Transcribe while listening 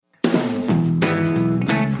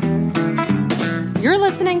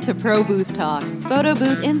to Pro Booth Talk, photo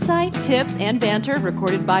booth insight, tips, and banter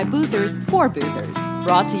recorded by boothers for boothers.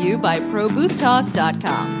 Brought to you by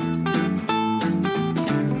ProBoothTalk.com.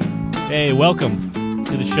 Hey, welcome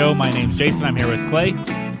to the show. My name's Jason. I'm here with Clay.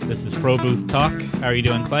 This is Pro Booth Talk. How are you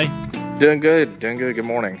doing, Clay? Doing good. Good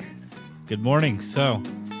morning. Good morning. So,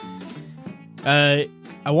 I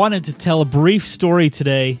wanted to tell a brief story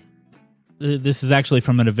today. This is actually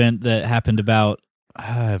from an event that happened about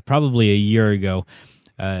probably a year ago.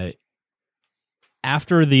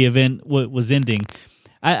 After the event was ending,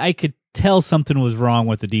 I could tell something was wrong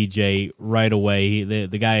with the DJ right away.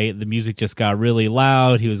 The music just got really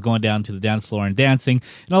loud. He was going down to the dance floor and dancing.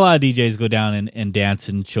 And a lot of DJs go down and dance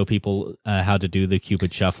and show people how to do the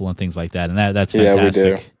Cupid Shuffle and things like that. And that's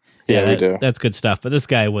fantastic. Yeah, we do. We do. That's good stuff. But this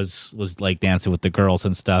guy was like dancing with the girls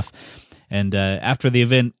and stuff. And after the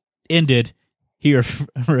event ended, he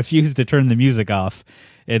refused to turn the music off.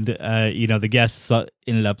 And, the guests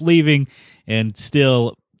ended up leaving. And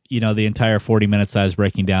still, the entire 40 minutes I was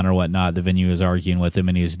breaking down or whatnot, the venue was arguing with him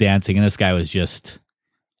and he was dancing. And this guy was just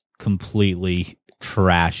completely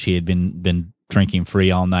trash. He had been drinking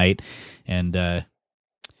free all night. And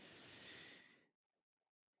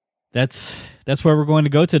that's where we're going to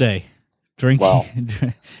go today. Drinking, wow.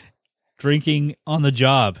 Drinking on the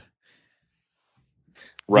job.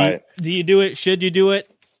 Right. Do you do it? Should you do it?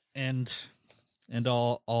 And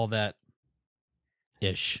all that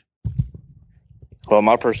ish. Well,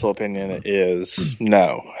 my personal opinion is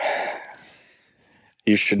no.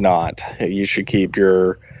 You should not. You should keep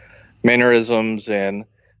your mannerisms in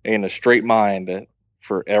a straight mind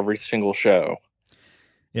for every single show.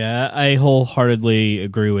 Yeah, I wholeheartedly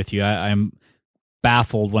agree with you. I'm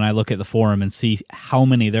baffled when I look at the forum and see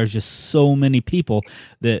there's just so many people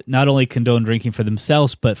that not only condone drinking for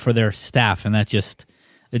themselves, but for their staff. And it just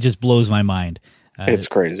blows my mind. It's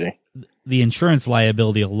crazy. The insurance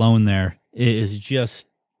liability alone there is just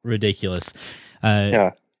ridiculous.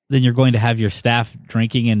 Then you're going to have your staff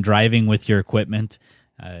drinking and driving with your equipment,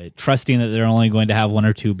 trusting that they're only going to have one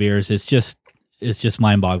or two beers. It's just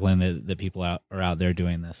mind-boggling that people are out there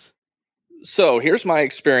doing this. So here's my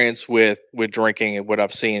experience with drinking and what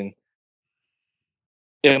I've seen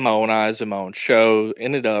in my own eyes, in my own show.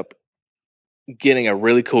 Ended up getting a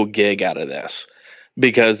really cool gig out of this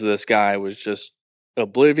because this guy was just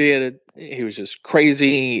obliviated. He was just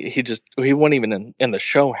crazy. He wasn't even in the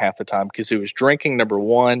show half the time because he was drinking, number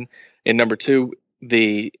one, and number two,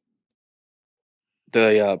 the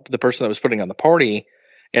person that was putting on the party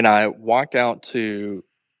and I walked out to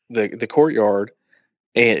the courtyard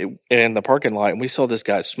and in the parking lot, and we saw this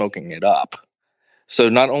guy smoking it up. So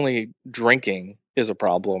not only drinking is a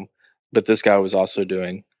problem, but this guy was also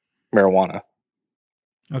doing marijuana.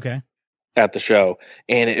 Okay. At the show,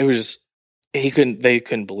 and it was just, they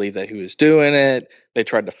couldn't believe that he was doing it. They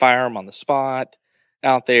tried to fire him on the spot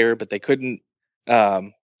out there, but they couldn't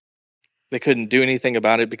do anything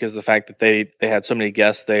about it because of the fact that they had so many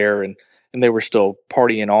guests there and they were still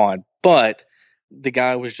partying on. But the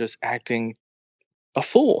guy was just acting a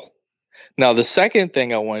fool. Now, the second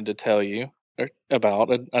thing I wanted to tell you about,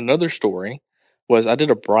 another story, was I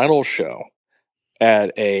did a bridal show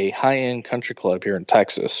at a high-end country club here in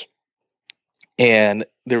Texas. And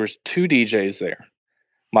there was two DJs there,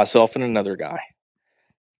 myself and another guy.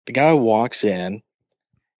 The guy walks in.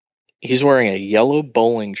 He's wearing a yellow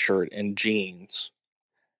bowling shirt and jeans.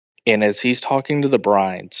 And as he's talking to the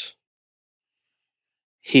brides,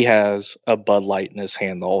 he has a Bud Light in his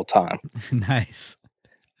hand the whole time. Nice.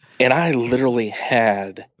 And I literally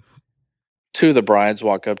had two of the brides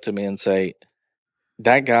walk up to me and say,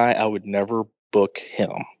 that guy, I would never book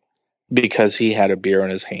him because he had a beer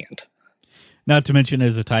in his hand. Not to mention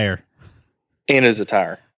his attire. And his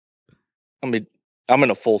attire. I mean, I'm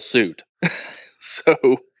in a full suit. So,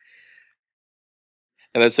 and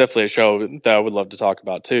that's definitely a show that I would love to talk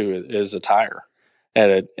about too, is attire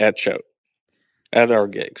at our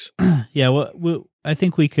gigs. Yeah, well, I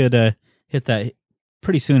think we could hit that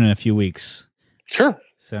pretty soon in a few weeks. Sure.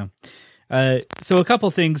 So a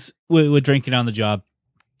couple things with drinking on the job.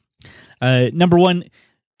 Number one,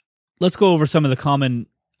 let's go over some of the common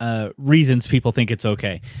reasons people think it's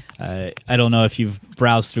okay. I don't know if you've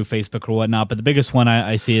browsed through Facebook or whatnot, but the biggest one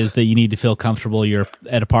I see is that you need to feel comfortable. You're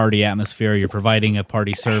at a party atmosphere. You're providing a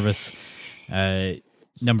party service.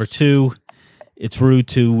 Number two, it's rude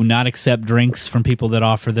to not accept drinks from people that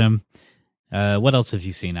offer them. What else have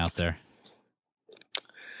you seen out there?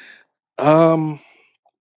 I'm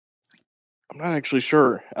not actually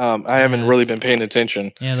sure. I haven't really been paying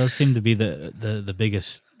attention. Yeah, those seem to be the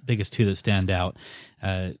biggest two that stand out.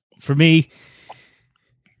 For me,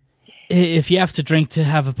 if you have to drink to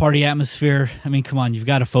have a party atmosphere, I mean, come on, you've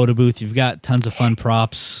got a photo booth, you've got tons of fun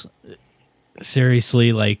props.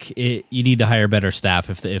 Seriously, like you need to hire better staff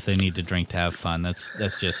if they need to drink to have fun.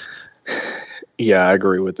 That's just. Yeah, I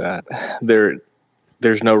agree with that.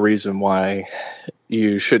 There's no reason why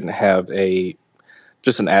you shouldn't have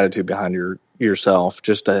just an attitude behind yourself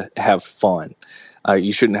just to have fun.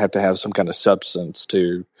 You shouldn't have to have some kind of substance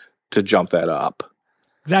to jump that up.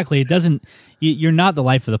 Exactly. It doesn't. You're not the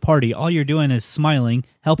life of the party. All you're doing is smiling,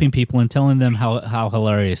 helping people, and telling them how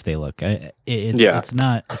hilarious they look. It's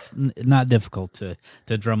not difficult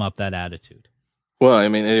to drum up that attitude. Well, I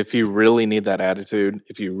mean, if you really need that attitude,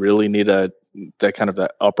 if you really need that kind of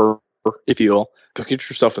that upper, if you will, go get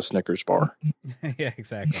yourself a Snickers bar. Yeah,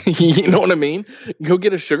 exactly. You know what I mean? Go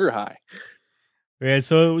get a sugar high. Yeah.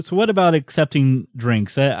 So what about accepting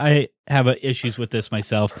drinks? I have issues with this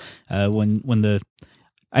myself.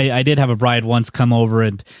 I did have a bride once come over,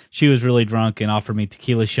 and she was really drunk and offered me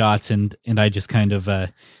tequila shots, and I just kind of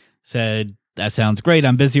said, "That sounds great.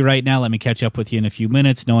 I'm busy right now. Let me catch up with you in a few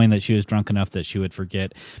minutes," knowing that she was drunk enough that she would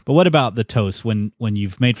forget. But what about the toast? When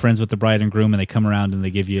you've made friends with the bride and groom and they come around and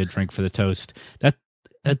they give you a drink for the toast,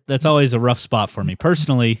 that's always a rough spot for me.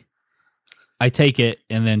 Personally, I take it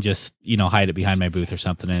and then just, hide it behind my booth or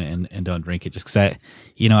something and don't drink it just because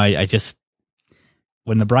I just,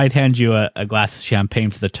 when the bride hands you a glass of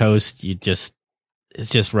champagne for the toast, it's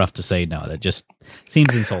just rough to say no. That just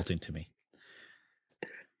seems insulting to me.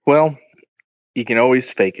 Well, you can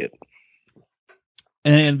always fake it.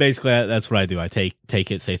 And basically that's what I do. I take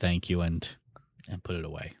it, say thank you, and put it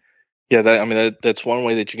away. Yeah, that's one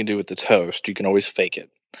way that you can do with the toast. You can always fake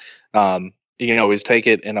it. You can always take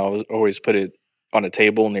it and always put it on a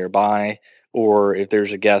table nearby. Or if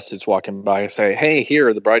there's a guest that's walking by, say, "Hey,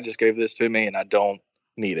 here, the bride just gave this to me and I don't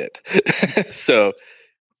need it." So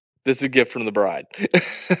this is a gift from the bride.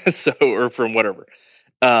 Or from whatever.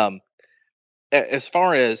 As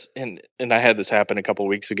far as, and I had this happen a couple of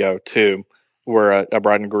weeks ago too, where a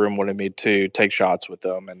bride and groom wanted me to take shots with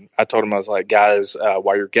them. And I told them, I was like, "Guys,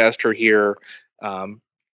 while your guests are here,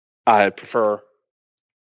 I prefer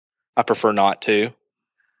not to.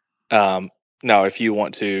 Now, if you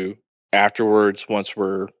want to afterwards, once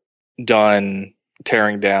we're done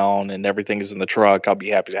tearing down and everything is in the truck, I'll be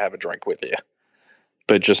happy to have a drink with you,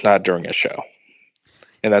 but just not during a show."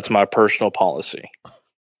 And that's my personal policy.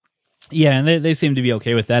 Yeah, and they seem to be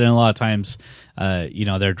okay with that. And a lot of times,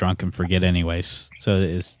 they're drunk and forget anyways. So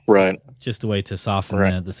it's right. Just a way to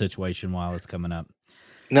soften the situation while it's coming up.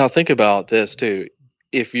 Now, think about this too.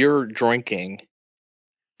 If you're drinking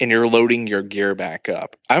and you're loading your gear back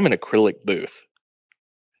up, I'm an acrylic booth.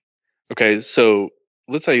 Okay, so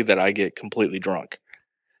let's say that I get completely drunk.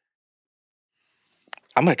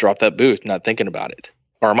 I might drop that booth not thinking about it.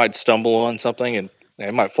 Or I might stumble on something and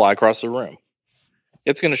it might fly across the room.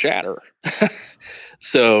 It's going to shatter.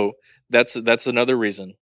 So that's another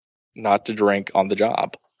reason not to drink on the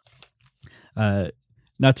job.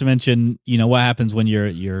 Not to mention, what happens when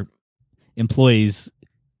your employees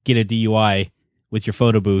get a DUI with your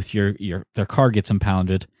photo booth, their car gets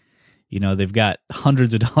impounded. They've got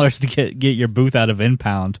hundreds of dollars to get your booth out of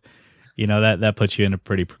impound. That puts you in a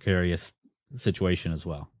pretty precarious situation as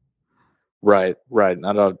well. Right. I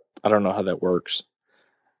don't know how that works.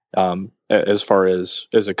 As far as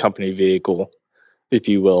a company vehicle, if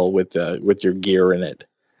you will, with your gear in it.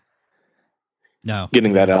 No.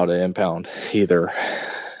 Getting that out of impound either.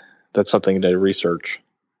 That's something to research.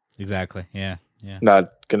 Exactly. Yeah.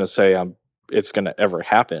 Not gonna say it's gonna ever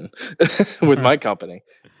happen with my company,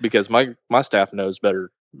 because my staff knows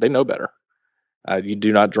better. They know better. You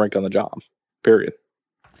do not drink on the job, period.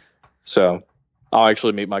 So I'll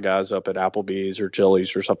actually meet my guys up at Applebee's or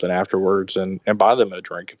Chili's or something afterwards and buy them a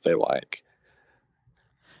drink if they like.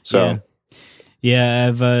 So,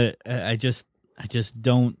 yeah, I just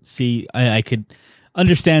don't see. I could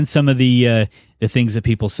understand some of the things that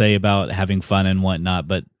people say about having fun and whatnot,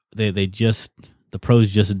 but the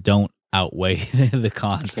pros just don't outweigh the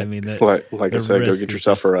cons. I mean, like I said, go get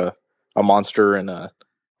yourself a Monster and a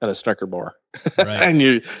Snicker bar, right. And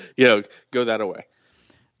you go that away.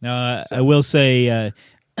 Now, I will say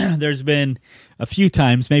there's been a few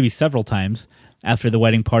times, maybe several times, after the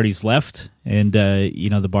wedding party's left, and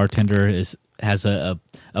the bartender has a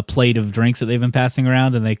plate of drinks that they've been passing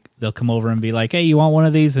around, and they'll come over and be like, "Hey, you want one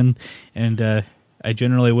of these?" And I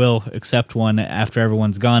generally will accept one after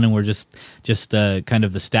everyone's gone, and we're just kind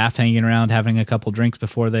of the staff hanging around having a couple drinks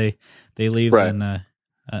before they leave, right. And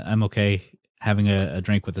I'm okay having a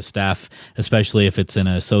drink with the staff, especially if it's in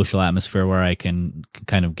a social atmosphere where I can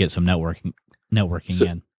kind of get some networking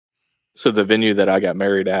in. So the venue that I got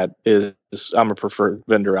married at is I'm a preferred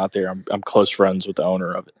vendor out there. I'm close friends with the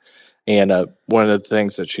owner of it, and one of the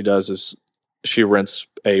things that she does is she rents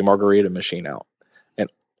a margarita machine out, and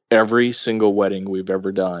every single wedding we've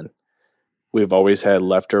ever done, we've always had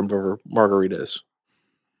leftover margaritas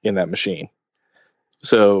in that machine.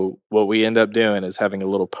 So what we end up doing is having a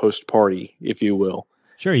little post party, if you will.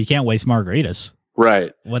 Sure, you can't waste margaritas.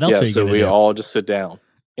 Right. What else are you so gonna we do? all just sit down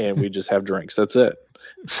and we just have drinks. That's it.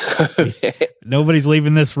 So, Nobody's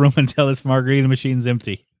leaving this room until this margarita machine's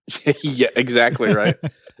empty. yeah, exactly right.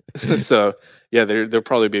 So yeah, there'll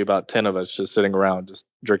probably be about 10 of us just sitting around just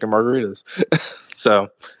drinking margaritas. So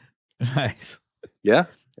Nice. yeah.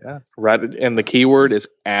 Right. And the key word is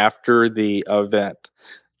after the event.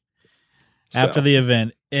 After the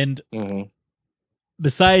event. And Mhm.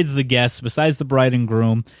 besides the guests, besides the bride and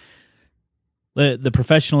groom, the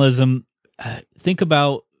professionalism, think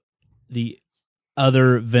about the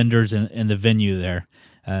other vendors in the venue there.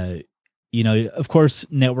 Of course,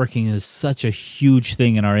 networking is such a huge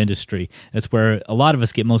thing in our industry. That's where a lot of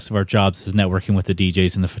us get most of our jobs, is networking with the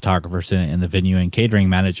DJs and the photographers and the venue and catering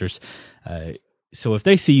managers. So if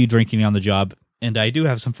they see you drinking on the job, and I do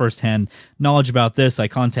have some firsthand knowledge about this, I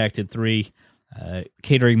contacted 3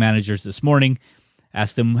 catering managers this morning,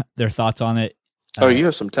 asked them their thoughts on it. Oh, you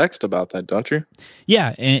have some text about that, don't you?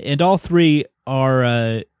 Yeah, and all 3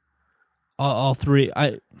 are all 3.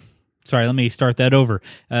 Sorry, let me start that over.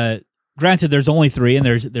 Granted, there's only 3, and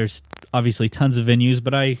there's obviously tons of venues,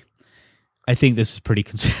 but I think this is pretty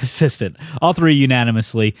consistent. All 3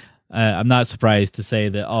 unanimously. I'm not surprised to say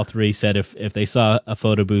that all 3 said if they saw a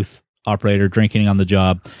photo booth operator drinking on the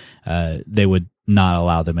job, they would not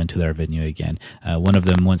allow them into their venue again. One of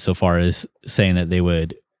them went so far as saying that they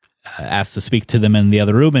would ask to speak to them in the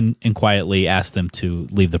other room and quietly ask them to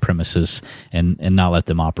leave the premises and not let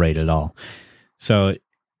them operate at all. So,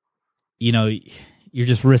 you're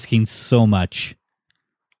just risking so much.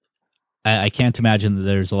 I can't imagine that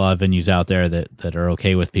there's a lot of venues out there that are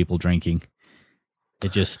okay with people drinking.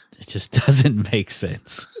 It just doesn't make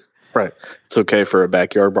sense. Right. It's okay for a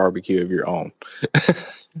backyard barbecue of your own,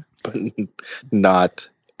 but not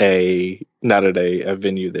at a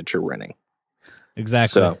venue that you're renting.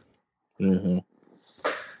 Exactly. So,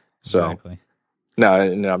 Exactly. no,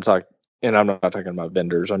 I'm talking, and I'm not talking about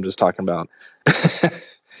vendors. I'm just talking about,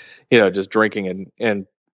 just drinking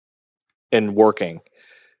and working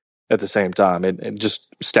at the same time, and just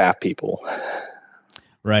staff people.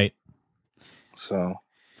 Right. So,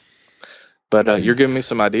 but you're giving me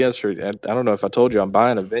some ideas for. I don't know if I told you I'm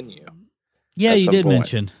buying a venue. Yeah, you did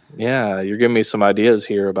mention. Yeah, you're giving me some ideas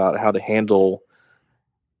here about how to handle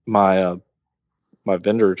my my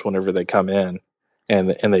vendors whenever they come in and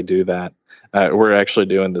they do that. We're actually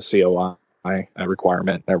doing the COI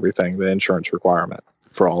requirement and everything, the insurance requirement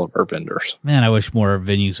for all of our vendors. Man, I wish more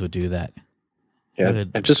venues would do that. Yeah,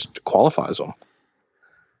 it just qualifies them.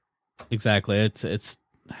 Exactly. It's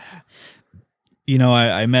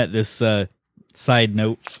I met this side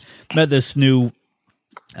note, met this new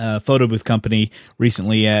photo booth company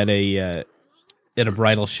recently at a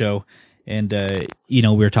bridal show, and we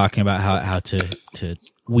were talking about how to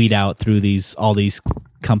weed out through all these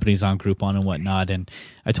companies on Groupon and whatnot. And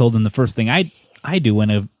I told them the first thing I do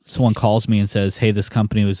when someone calls me and says, "Hey, this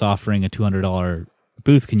company was offering a $200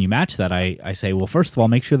 booth, can you match that?" I say, well, first of all,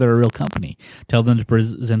 make sure they're a real company. Tell them to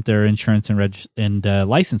present their insurance and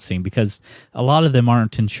licensing, because a lot of them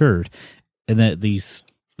aren't insured. And that this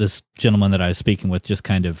gentleman that I was speaking with just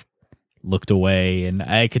kind of looked away, and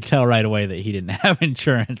I could tell right away that he didn't have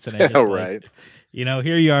insurance. And I just Right.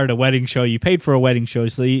 Here you are at a wedding show. You paid for a wedding show,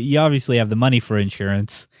 so you obviously have the money for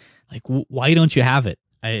insurance. Like, why don't you have it?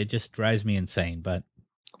 It just drives me insane. But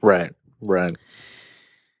Right.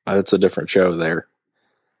 It's a different show there.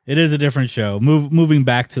 it is a different show. Moving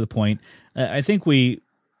back to the point, I think we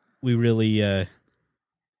really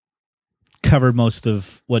covered most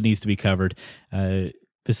of what needs to be covered.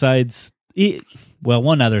 Besides,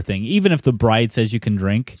 one other thing. Even if the bride says you can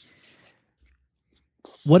drink,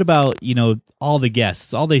 what about, all the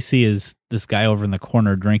guests? All they see is this guy over in the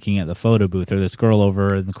corner drinking at the photo booth, or this girl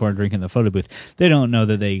over in the corner drinking at the photo booth. They don't know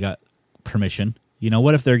that they got permission.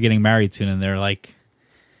 What if they're getting married soon and they're like,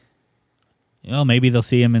 maybe they'll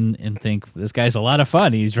see him and think, this guy's a lot of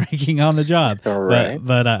fun. He's drinking on the job. All right.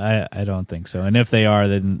 But I don't think so. And if they are,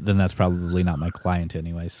 then that's probably not my client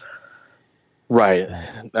anyways. Right.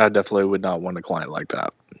 I definitely would not want a client like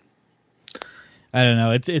that. I don't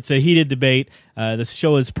know. It's a heated debate. This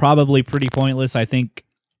show is probably pretty pointless. I think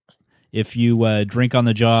if you drink on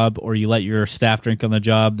the job, or you let your staff drink on the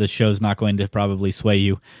job, the show's not going to probably sway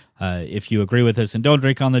you. If you agree with us and don't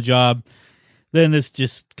drink on the job, then this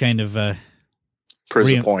just kind of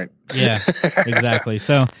Proves a point. Yeah, exactly.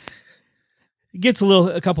 So it gets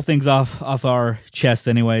a couple things off our chest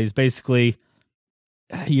anyways. Basically,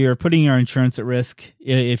 you're putting your insurance at risk.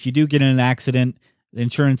 If you do get in an accident, the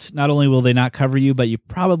insurance, not only will they not cover you, but you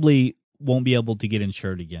probably won't be able to get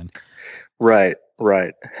insured again. Right.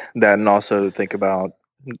 That, and also think about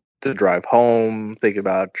the drive home. Think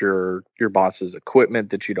about your boss's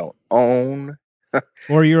equipment that you don't own,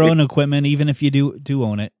 or your own equipment, even if you do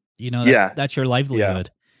own it. That's your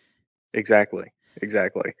livelihood. Exactly. So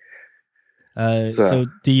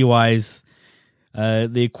DUIs,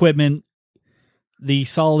 the equipment, the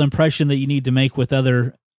solid impression that you need to make with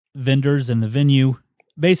other vendors and the venue.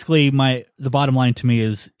 Basically, the bottom line to me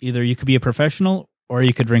is either you could be a professional or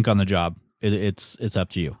you could drink on the job. It's up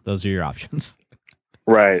to you. Those are your options.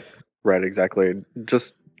 Right. Exactly.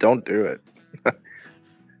 Just don't do it.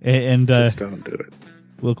 And just don't do it.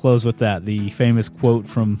 We'll close with that. The famous quote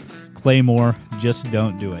from Claymore: "Just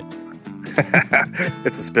don't do it."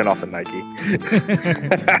 It's a spinoff of Nike.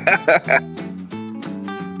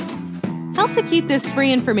 Help to keep this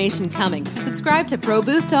free information coming. Subscribe to Pro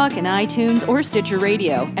Booth Talk in iTunes or Stitcher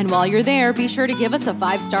Radio. And while you're there, be sure to give us a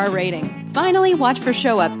 5-star rating. Finally, watch for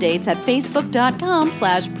show updates at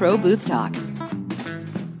facebook.com/ProBoothTalk.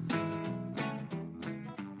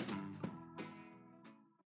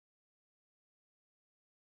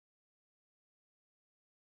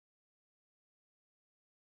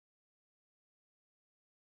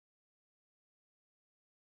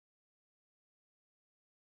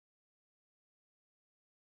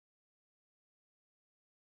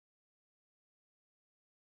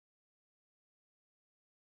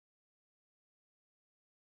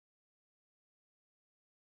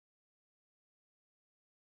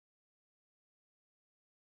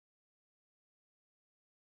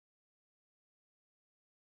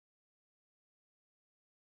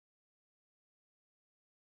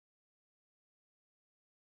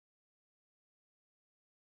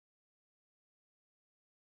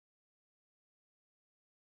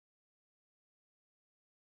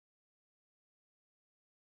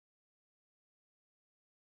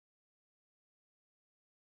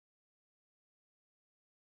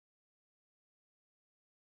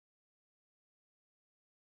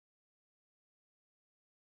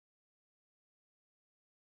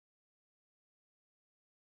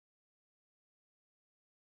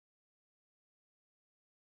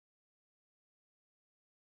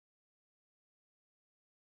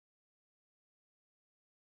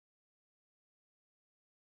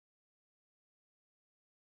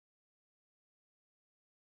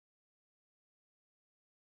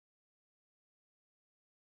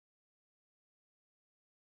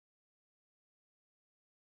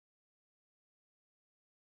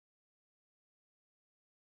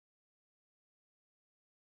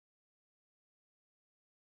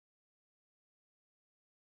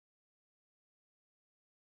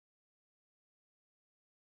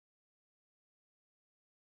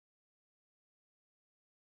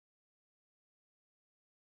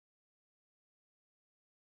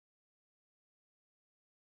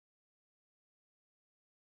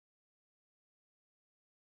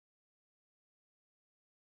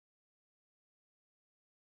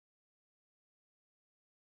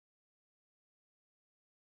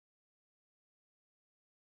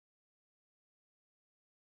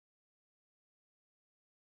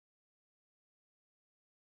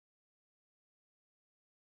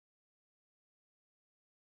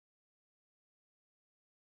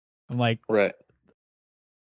 I'm like, right.